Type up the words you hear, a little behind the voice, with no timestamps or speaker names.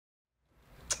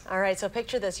All right, so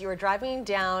picture this. You were driving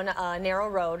down a narrow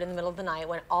road in the middle of the night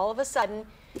when all of a sudden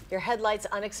your headlights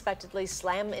unexpectedly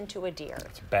slam into a deer.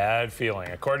 It's a bad feeling.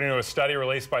 According to a study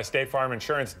released by State Farm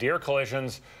Insurance, deer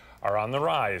collisions are on the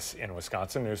rise in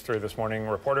Wisconsin. News 3 this morning.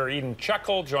 Reporter Eden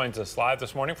Checkle joins us live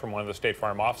this morning from one of the State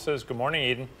Farm offices. Good morning,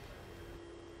 Eden.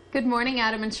 Good morning,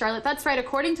 Adam and Charlotte. That's right.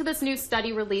 According to this new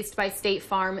study released by State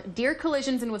Farm, deer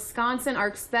collisions in Wisconsin are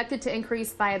expected to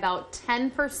increase by about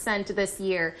 10% this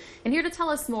year. And here to tell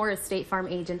us more is State Farm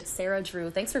agent Sarah Drew.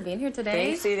 Thanks for being here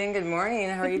today. Thanks, Eden. Good morning.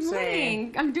 How are you today? Good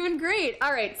morning. I'm doing great.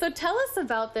 All right. So tell us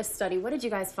about this study. What did you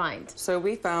guys find? So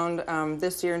we found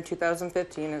this year in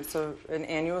 2015, it's an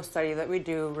annual study that we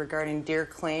do regarding deer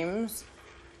claims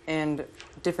and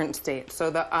different states. So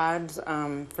the odds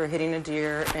for hitting a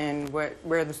deer and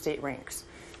where the state ranks.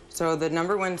 So the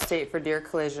 #1 state for deer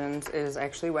collisions is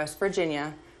actually West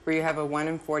Virginia, where you have a 1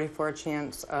 in 44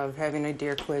 chance of having a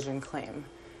deer collision claim.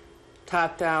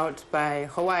 Topped out by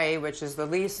Hawaii, which is the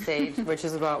least state, which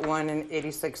is about 1 in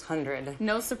 8,600.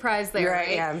 No surprise there,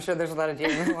 right? Yeah, I'm sure there's a lot of deer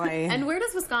in Hawaii. And where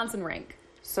does Wisconsin rank?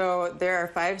 So there are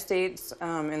 5 states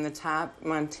in the top: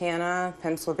 Montana,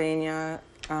 Pennsylvania,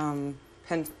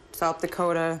 South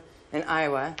Dakota, and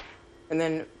Iowa. And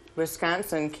then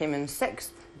Wisconsin came in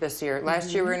 6th this year.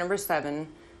 Last year we were number 7,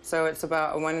 so it's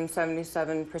about a 1 in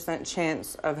 77%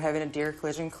 chance of having a deer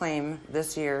collision claim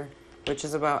this year, which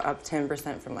is about up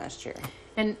 10% from last year.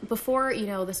 And before,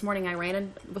 this morning I ran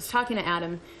and was talking to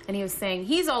Adam, and he was saying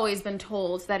he's always been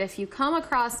told that if you come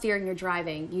across deer and you're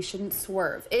driving, you shouldn't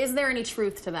swerve. Is there any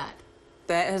truth to that?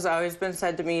 That has always been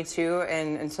said to me too,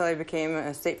 and until I became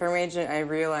a State Farm agent, I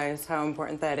realized how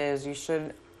important that is. You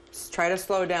should try to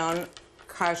slow down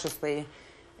cautiously,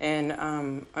 and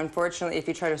unfortunately, if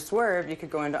you try to swerve, you could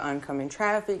go into oncoming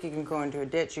traffic, you can go into a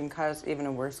ditch, you can cause even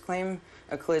a worse claim,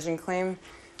 a collision claim.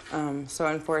 So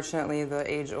unfortunately, the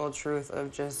age-old truth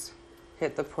of just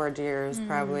hit the poor deer is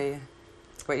probably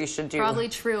what you should do. Probably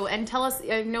true. And tell us,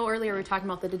 I know earlier we were talking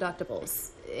about the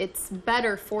deductibles. It's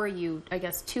better for you, I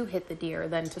guess, to hit the deer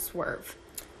than to swerve.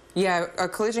 Yeah, a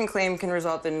collision claim can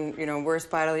result in, worse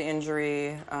bodily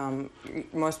injury.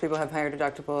 Most people have higher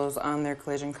deductibles on their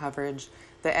collision coverage.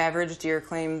 The average deer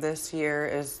claim this year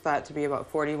is thought to be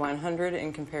about $4,100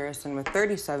 in comparison with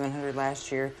 $3,700 last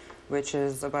year, which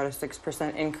is about a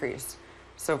 6% increase.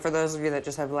 So for those of you that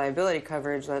just have liability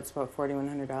coverage, that's about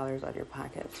 $4,100 out of your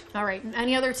pocket. All right.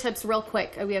 Any other tips real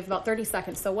quick? We have about 30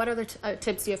 seconds. So what other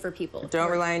tips do you have for people? Don't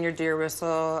rely on your deer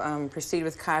whistle. Proceed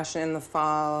with caution in the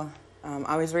fall.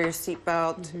 Always wear your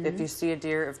seatbelt. If you see a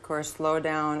deer, of course, slow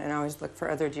down and always look for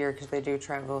other deer because they do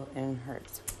travel in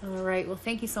herds. All right. Well,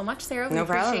 thank you so much, Sarah. No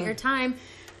problem. Appreciate your time.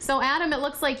 So, Adam, it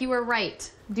looks like you were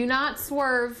right. Do not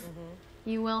swerve.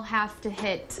 You will have to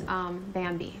hit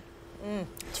Bambi.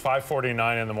 It's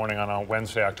 5:49 in the morning on a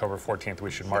Wednesday, October 14th. We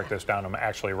should mark this down. I'm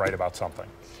actually right about something.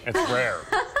 It's rare.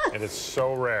 It is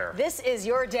so rare. This is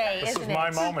your day, isn't it? This is my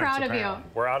moment. I'm proud of you.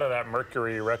 We're out of that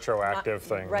Mercury retroactive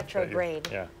thing. Retrograde.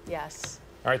 Yeah. Yes.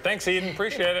 All right. Thanks, Eden.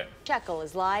 Appreciate it. Checkle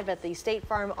is live at the State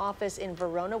Farm office in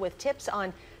Verona with tips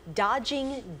on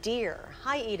dodging deer.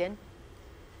 Hi, Eden.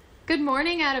 Good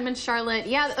morning, Adam and Charlotte.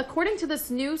 Yeah, according to this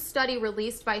new study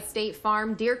released by State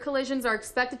Farm, deer collisions are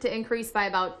expected to increase by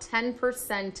about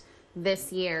 10%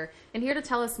 this year. And here to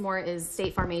tell us more is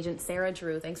State Farm agent Sarah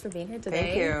Drew. Thanks for being here today.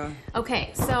 Thank you.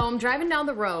 Okay, so I'm driving down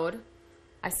the road.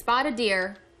 I spot a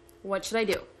deer. What should I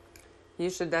do? You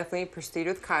should definitely proceed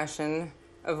with caution.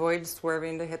 Avoid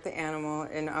swerving to hit the animal,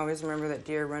 and always remember that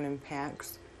deer run in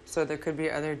packs. So there could be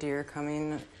other deer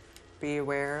coming. Be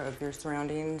aware of your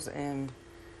surroundings and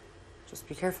just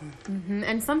be careful.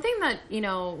 And something that,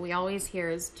 we always hear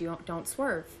is don't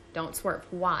swerve. Don't swerve.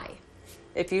 Why?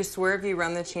 If you swerve, you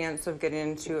run the chance of getting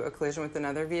into a collision with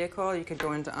another vehicle. You could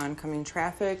go into oncoming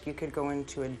traffic. You could go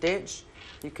into a ditch.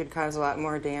 You could cause a lot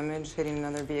more damage hitting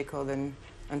another vehicle than,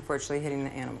 unfortunately, hitting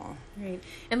the animal. Right.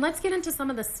 And let's get into some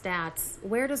of the stats.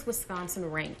 Where does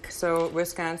Wisconsin rank? So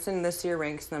Wisconsin this year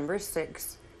ranks number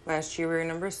 6. Last year we were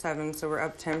number 7, so we're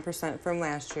up 10% from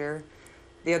last year.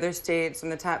 The other states in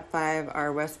the top 5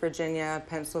 are West Virginia,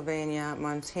 Pennsylvania,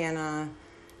 Montana,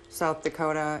 South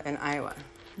Dakota, and Iowa.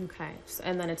 Okay,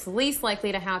 and then it's least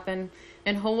likely to happen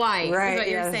in Hawaii, right, is what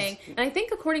you're yes. saying. And I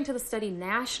think according to the study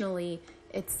nationally,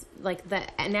 it's like the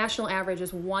national average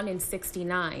is 1 in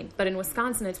 69, but in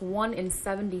Wisconsin it's 1 in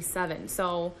 77.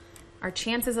 So our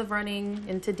chances of running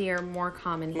into deer are more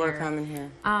common here. More common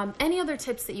here. Any other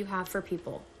tips that you have for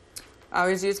people?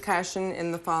 Always use caution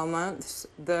in the fall months.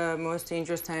 The most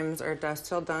dangerous times are dusk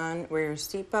till dawn. Wear your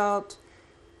seatbelt.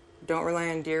 Don't rely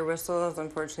on deer whistles.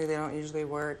 Unfortunately, they don't usually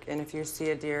work. And if you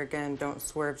see a deer, again, don't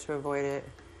swerve to avoid it.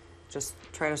 just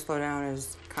try to slow down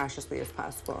as cautiously as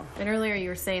possible. And earlier you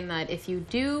were saying that if you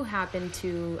do happen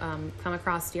to come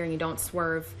across deer and you don't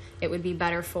swerve, it would be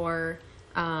better for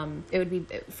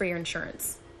your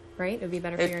insurance, right? It would be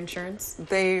better for your insurance.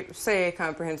 They say a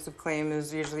comprehensive claim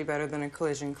is usually better than a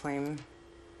collision claim.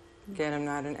 Again, I'm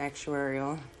not an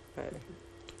actuarial, but.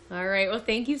 All right. Well,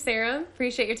 thank you, Sarah.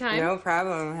 Appreciate your time. No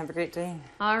problem. Have a great day.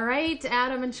 All right,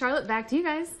 Adam and Charlotte, back to you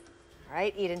guys. All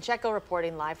right, Eden Checo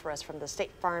reporting live for us from the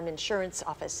State Farm Insurance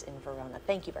office in Verona.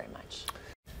 Thank you very much.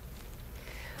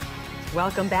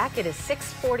 Welcome back. It is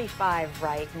 6:45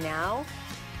 right now.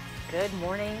 Good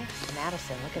morning,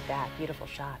 Madison. Look at that beautiful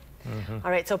shot. All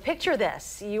right, so picture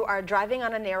this. You are driving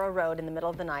on a narrow road in the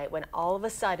middle of the night when all of a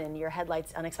sudden your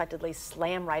headlights unexpectedly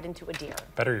slam right into a deer.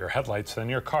 Better your headlights than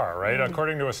your car, right?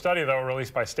 According to a study, though,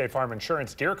 released by State Farm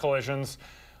Insurance, deer collisions,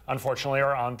 unfortunately,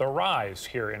 are on the rise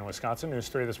here in Wisconsin. News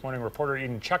 3 this morning, reporter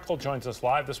Eden Chekel joins us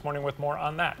live this morning with more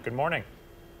on that. Good morning.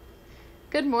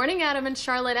 Good morning, Adam and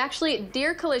Charlotte. Actually,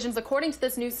 deer collisions, according to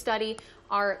this new study,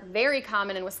 are very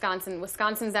common in Wisconsin.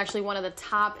 Wisconsin is actually one of the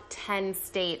top 10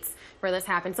 states where this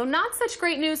happens. So not such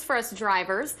great news for us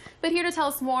drivers, but here to tell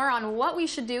us more on what we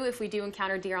should do if we do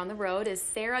encounter deer on the road is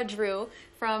Sarah Drew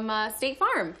from State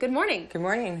Farm. Good morning. Good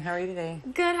morning. How are you today?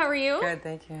 Good. How are you? Good,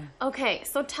 thank you. Okay,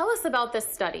 so tell us about this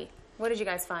study. What did you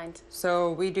guys find?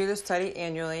 So we do this study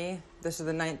annually. This is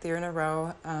the 9th year in a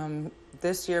row.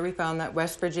 This year we found that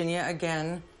West Virginia,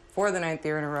 again, for the 9th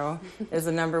year in a row, is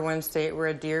the #1 state where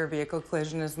a deer vehicle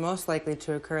collision is most likely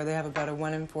to occur. They have about a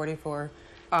 1 in 44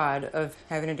 odd of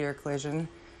having a deer collision.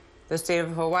 The state of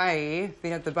Hawaii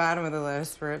being at the bottom of the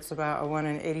list, where it's about a 1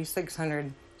 in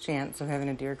 8,600 chance of having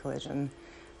a deer collision.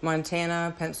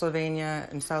 Montana, Pennsylvania,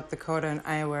 and South Dakota and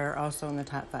Iowa are also in the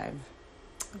top 5.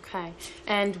 Okay,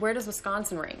 and where does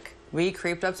Wisconsin rank? We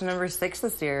creeped up to #6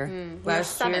 this year. We were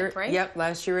 7th, right? Yep,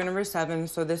 last year we were #7,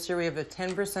 so this year we have a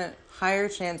 10% higher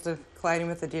chance of colliding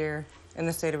with a deer in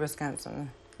the state of Wisconsin.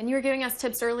 And you were giving us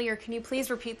tips earlier. Can you please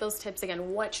repeat those tips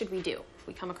again? What should we do if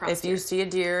we come across If deer? you see a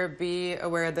deer, be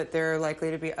aware that there are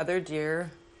likely to be other deer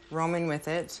roaming with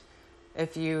it.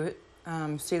 If you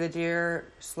see the deer,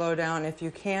 slow down if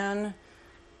you can.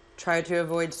 Try to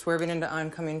avoid swerving into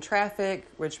oncoming traffic,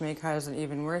 which may cause an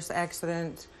even worse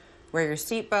accident. Wear your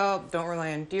seatbelt. Don't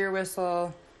rely on deer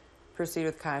whistle. Proceed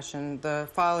with caution. The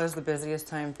fall is the busiest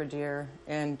time for deer,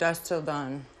 and dusk till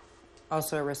dawn,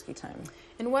 also a risky time.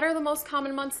 And what are the most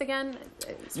common months again?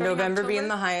 Starting November October? being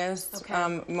the highest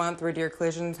Okay. month where deer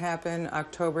collisions happen.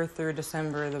 October through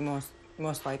December, the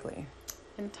most likely.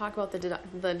 And talk about the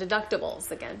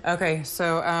deductibles again. Okay,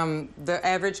 so the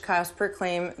average cost per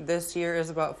claim this year is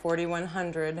about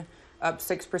 $4,100, up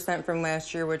 6% from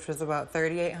last year, which was about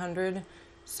 $3,800.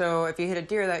 So if you hit a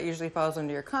deer, that usually falls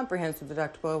under your comprehensive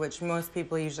deductible, which most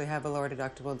people usually have a lower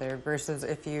deductible there, versus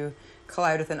if you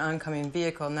collide with an oncoming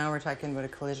vehicle, now we're talking about a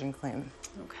collision claim.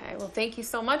 Okay, well, thank you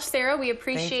so much, Sarah. We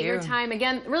appreciate Thank your you. time.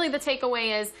 Again, really the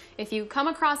takeaway is if you come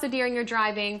across a deer and you're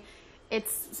driving,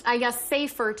 it's, I guess,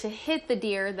 safer to hit the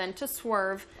deer than to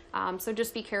swerve. So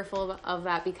just be careful of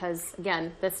that because,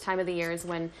 again, this time of the year is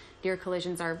when deer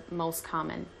collisions are most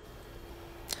common.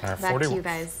 Back to you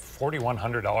guys.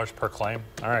 $4,100 per claim.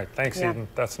 All right, thanks, Yeah. Eden.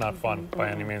 That's not fun by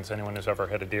any means, anyone who's ever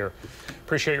hit a deer.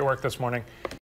 Appreciate your work this morning.